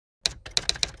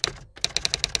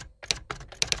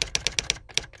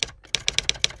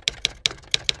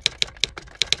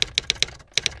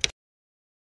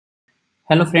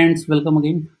Hello friends, welcome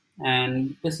again.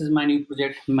 And this is my new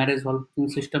project, Marriage Hall Booking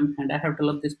System, and I have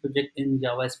developed this project in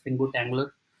Java, Spring Boot,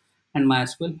 Angular, and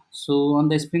MySQL. So on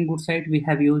the Spring Boot side, we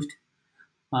have used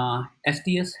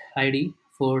STS ID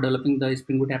for developing the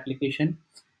Spring Boot application,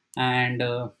 and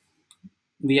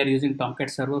we are using Tomcat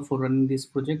server for running this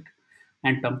project.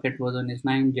 And Tomcat version is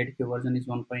 9, JDK version is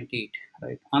 1.8.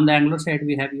 Right. On the Angular side,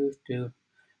 we have used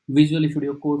Visual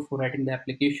Studio Code for writing the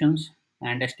applications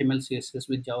and HTML, CSS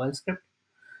with JavaScript.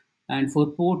 And for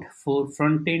port, for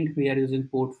front end, we are using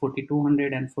port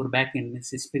 4200, and for back end,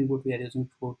 this is Spring Boot, we are using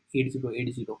port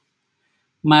 8080.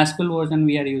 MySQL version,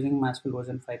 we are using MySQL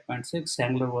version 5.6.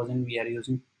 Angular version, we are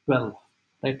using 12.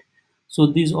 Right. So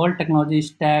these all technology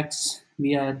stacks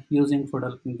we are using for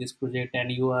developing this project, and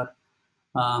you are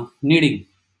needing.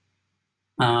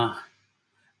 Uh,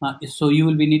 so you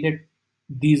will be needed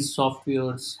these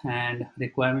softwares and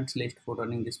requirements list for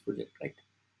running this project, right?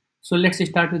 So let's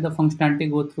start with the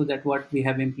functionality, go through that what we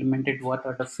have implemented, what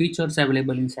are the features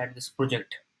available inside this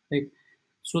project, right?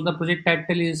 So the project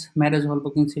title is Marriage Hall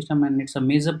Booking System, and it's a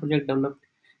major project developed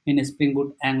in Spring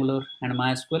Boot, Angular, and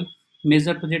MySQL.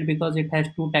 Major project because it has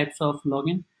two types of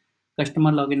login,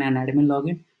 customer login and admin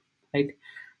login, right?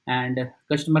 And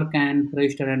customer can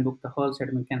register and book the halls,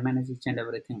 admin can manage each and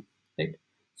everything, right?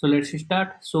 So let's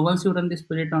start. So once you run this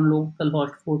project on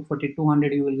localhost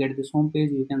 4200, you will get this home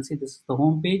page. You can see this is the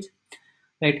home page,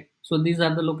 right? So these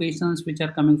are the locations which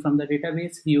are coming from the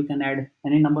database. You can add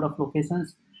any number of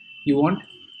locations you want,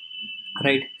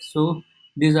 right? So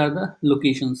these are the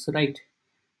locations, right?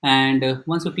 And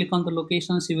once you click on the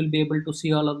locations, you will be able to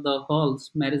see all of the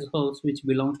halls, marriage halls, which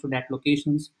belongs to that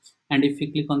locations. And if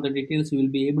you click on the details, you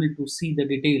will be able to see the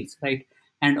details, right?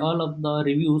 And all of the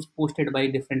reviews posted by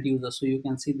different users. So you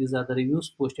can see these are the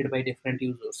reviews posted by different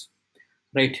users,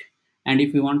 right? And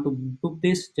if you want to book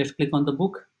this, just click on the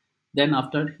book. Then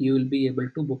after you will be able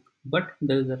to book, but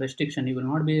there is a restriction, you will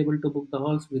not be able to book the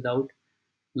halls without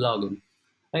login,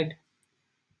 right?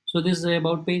 So this is a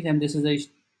about page, and this is a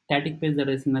static page. There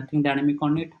is nothing dynamic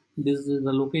on it. This is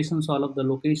the locations. All of the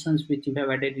locations which you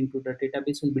have added into the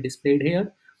database will be displayed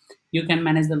here. You can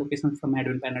manage the locations from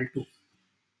admin panel too.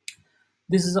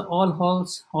 This is all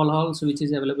halls which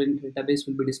is available in database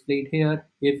will be displayed here.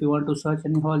 If you want to search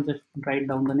any hall, just write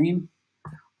down the name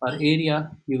or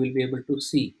area. You will be able to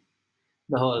see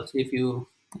the halls. If you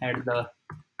add the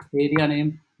area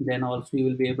name, then also you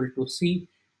will be able to see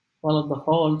all of the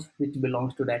halls which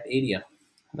belongs to that area,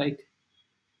 right?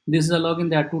 This is a login.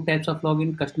 There are two types of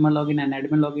login, customer login and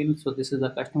admin login. So this is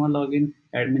the customer login.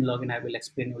 Admin login I will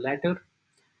explain you later.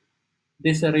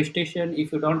 This is a registration.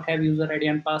 If you don't have user ID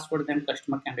and password, then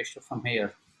customer can register from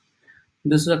here.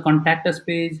 This is a contact us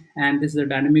page, and this is a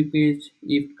dynamic page.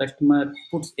 If customer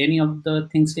puts any of the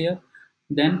things here,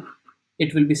 then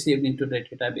it will be saved into the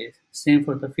database. Same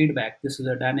for the feedback. This is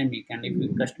a dynamic, and if the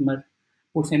customer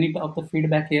puts any of the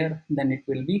feedback here, then it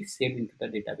will be saved into the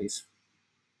database.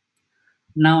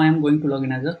 Now I am going to log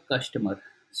in as a customer.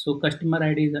 So customer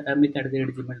ID is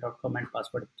amit@gmail.com and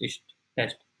password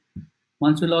test.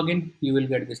 Once you log in, you will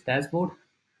get this dashboard.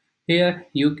 Here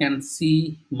you can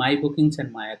see my bookings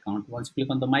and my account. Once you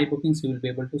click on the my bookings, you will be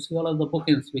able to see all of the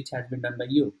bookings which has been done by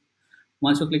you.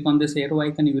 Once you click on this arrow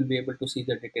icon, you will be able to see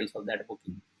the details of that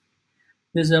booking.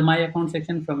 This is a my account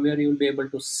section from where you will be able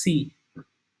to see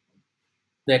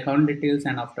the account details,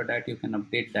 and after that you can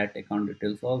update that account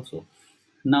details also.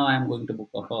 Now I am going to book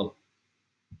a hall.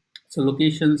 So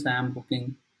locations, I am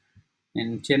booking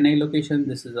in Chennai location.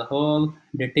 This is a hall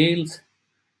details,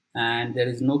 and there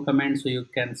is no comment, so you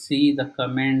can see the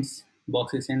comments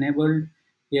box is enabled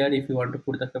here. If you want to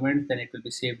put the comments, then it will be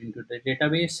saved into the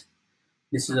database.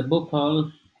 This is a book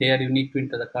hall. Here you need to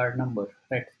enter the card number,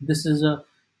 right? This is a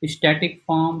static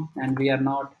form, and we are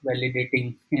not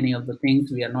validating any of the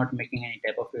things. We are not making any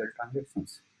type of real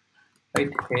transactions,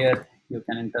 right? Here you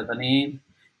can enter the name,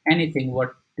 anything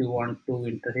what you want to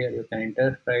enter. Here you can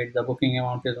enter, right? The booking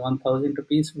amount is 1000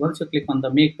 rupees. Once you click on the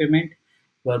make payment,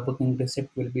 your booking receipt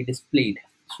will be displayed.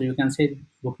 So you can say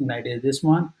booking ID is this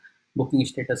one, booking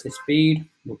status is paid,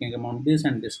 booking amount this,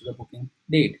 and this is the booking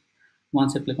date.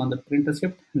 Once you click on the print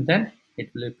receipt, then it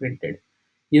will be printed.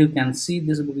 You can see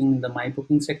this booking in the my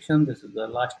booking section. This is the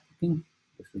last booking,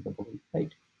 this is the booking,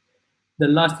 right? The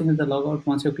last thing is the logout.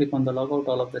 Once you click on the logout,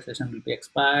 all of the session will be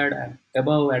expired, and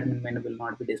above admin menu will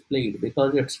not be displayed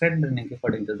because it's rendering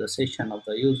according to the session of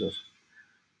the user,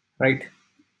 right?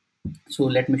 So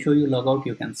let me show you logout.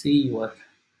 You can see you are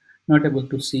not able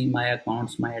to see my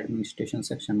accounts, my administration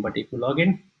section, but if you log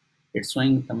in, it's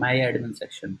showing the my admin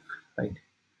section, right?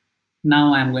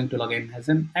 Now I'm going to log in as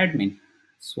an admin.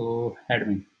 So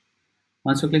admin.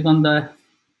 Once you click on the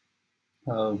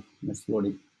It's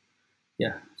loading.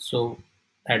 Yeah. So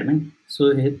admin.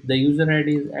 So the user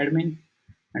ID is admin,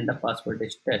 and the password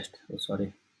is test. Oh,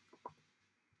 sorry,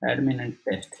 admin and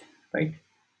test, right?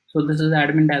 So this is the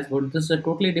admin dashboard. This is a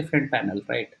totally different panel,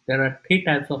 right? There are three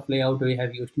types of layout we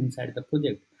have used inside the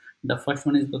project. The first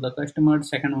one is for the customer,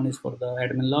 second one is for the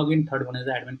admin login, third one is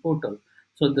the admin portal.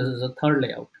 So this is a third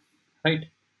layout, right?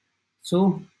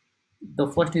 So the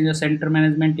first is the center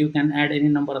management. You can add any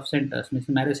number of centers, means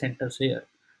marriage centers here,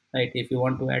 right? If you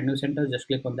want to add new centers, just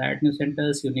click on the add new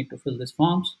centers. You need to fill these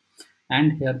forms,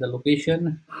 and here the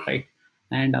location, right?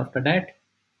 And after that,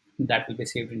 that will be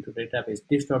saved into database.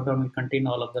 This dropdown will contain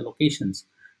all of the locations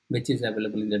which is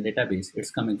available in the database.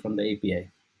 It's coming from the API.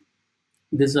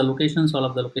 This is the locations. All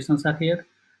of the locations are here,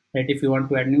 right? If you want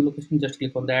to add new location, just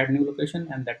click on the add new location,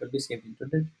 and that will be saved into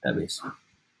the database.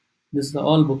 This is the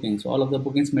all bookings. All of the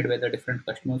bookings made by the different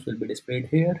customers will be displayed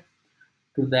here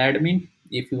to the admin.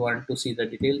 If you want to see the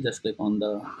detail, just click on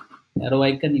the arrow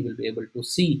icon. You will be able to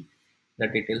see the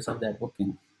details of that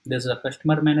booking. This is a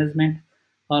customer management.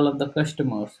 All of the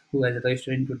customers who has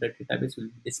registered into the database will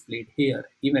be displayed here.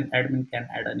 Even admin can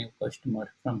add a new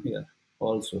customer from here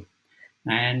also.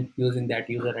 And using that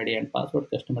user ID and password,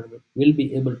 customer will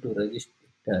be able to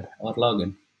register or log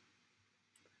in.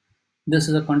 This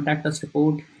is a contact us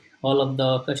report. All of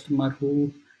the customer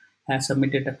who has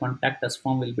submitted a contact us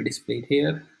form will be displayed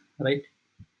here, right?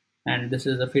 And this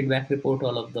is the feedback report.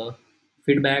 All of the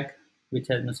feedback which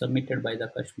has been submitted by the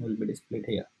customer will be displayed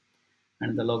here.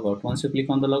 And the logout. Once you click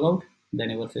on the logout, then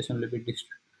your session will be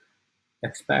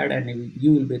expired and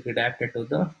you will be redirected to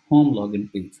the home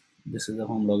login page. This is the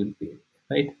home login page,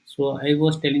 right? So I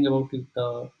was telling about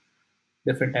the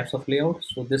different types of layout.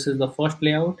 So this is the first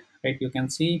layout, right? You can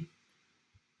see,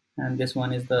 and this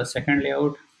one is the second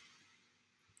layout.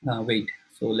 Wait,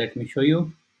 so let me show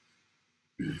you.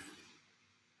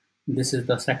 This is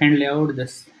the second layout,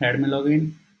 this admin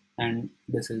login, and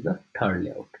this is the third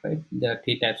layout, right? There are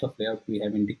three types of layout we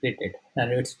have integrated,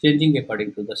 and it's changing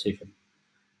according to the session.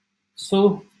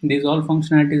 So these all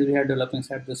functionalities we have developed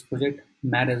inside this project.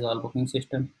 Marriage all booking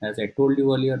system. As I told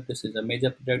you earlier, this is a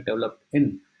major project developed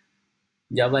in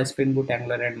Java, Spring Boot,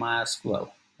 Angular, and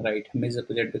MySQL, right? Major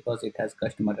project because it has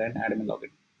customer and admin login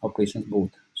operations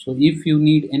both. So if you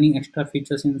need any extra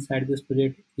features inside this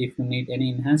project, if you need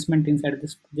any enhancement inside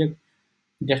this project,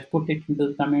 just put it into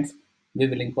the comments. We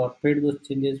will incorporate those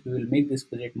changes. We will make this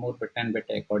project more better and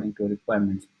better according to your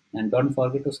requirements. And don't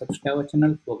forget to subscribe our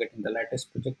channel for getting the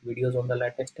latest project videos on the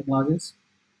latest technologies.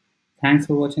 Thanks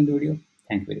for watching the video.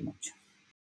 Thank you very much.